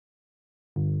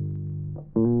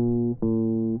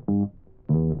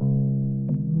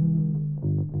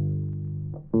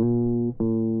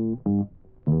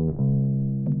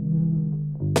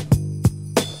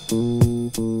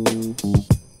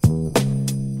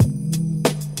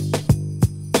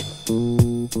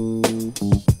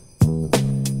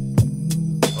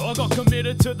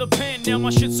now my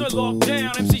shit's so locked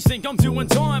down. MCs think I'm doing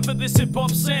time for this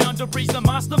hip-hop sound. To reach the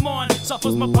mastermind,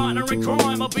 suffers my partner in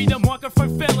crime. I'll be the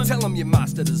microphone felon. Tell him you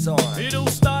master design. It all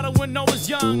started when I was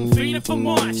young, feeding for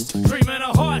mice, dreaming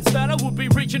of heights that I would be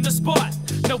reaching the spot.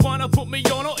 No one to put me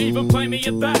on or even play me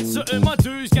at that. So earn my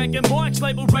dues, ganking mics,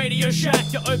 label Radio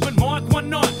Shack. You open mic one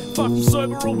night, fuck I'm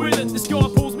sober or with it. This guy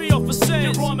pulls me off a set,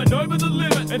 you're rhyming over the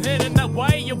limit. And heading that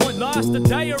way, you won't last a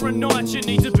day or a night. You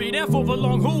need to be there for the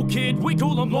long haul, kid. We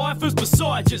call them lifers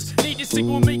besides. Just need to stick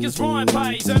with me cause rhyme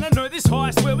pays. And I know this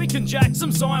heist where we can jack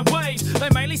some sign waves. They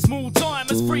mainly small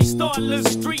timers, freestylers,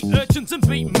 street urchins and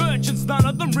beat merchants. None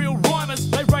of them real rhymers.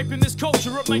 They raping this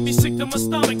culture, it make me sick to my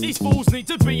stomach. These fools need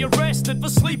to be arrested for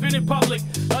sleeping in public.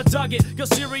 I dug it, got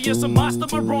serious and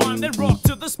mastered my rhyme. Then rocked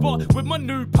to the spot with my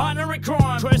new partner in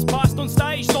crime. Trespassed on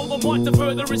stage, stole the mic to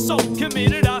further assault.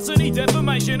 Committed arsony,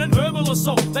 defamation and verbal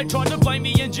assault. They tried to blame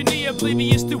the engineer,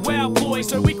 oblivious to our ploy.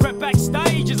 So we crept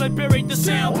backstage as they buried the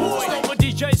sound boy. Stole my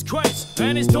DJ's crates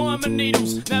and his diamond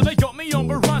needles. Now they got me on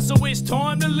the run, so it's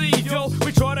time to leave, yo.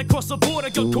 We tried to cross the border,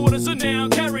 got caught as a noun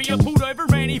carrier. Pulled over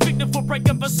any victim for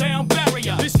breaking the sound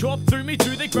barrier. This cop threw me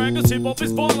to the ground cause hip-hop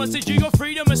is violence. Said you got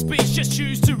freedom of speech, just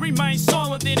choose to remain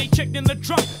silent. Then he checked in the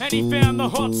trunk and he found the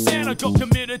hot sound. I got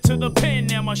committed to the pen,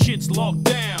 now my shit's locked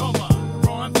down. Come on,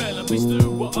 rhyme fella, please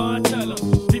do what I tell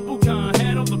 'em. People can't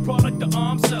handle the product that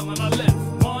I'm selling. I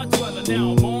left my dweller,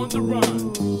 now I'm on the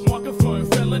run. Microphone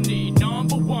felony #1. I'm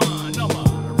a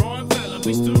rhyme fella,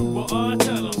 please do what I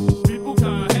tell 'em. People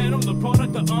can't handle the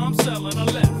product that I'm selling. I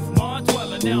left my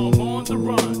dweller, now I'm on the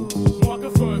run.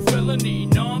 Microphone felony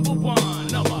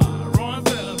 #1. I'm a rhyme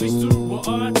fella, please do what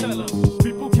I tell 'em.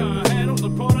 People can't handle the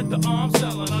product that I'm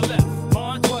selling. I left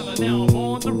my dweller, now I'm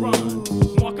on the run.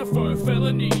 Microphone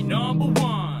felony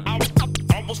 #1.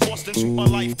 I was forced into a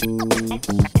life.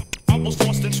 I was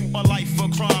forced into a life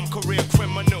of crime, career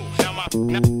criminal. Now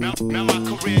my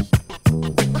career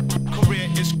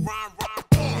is crime.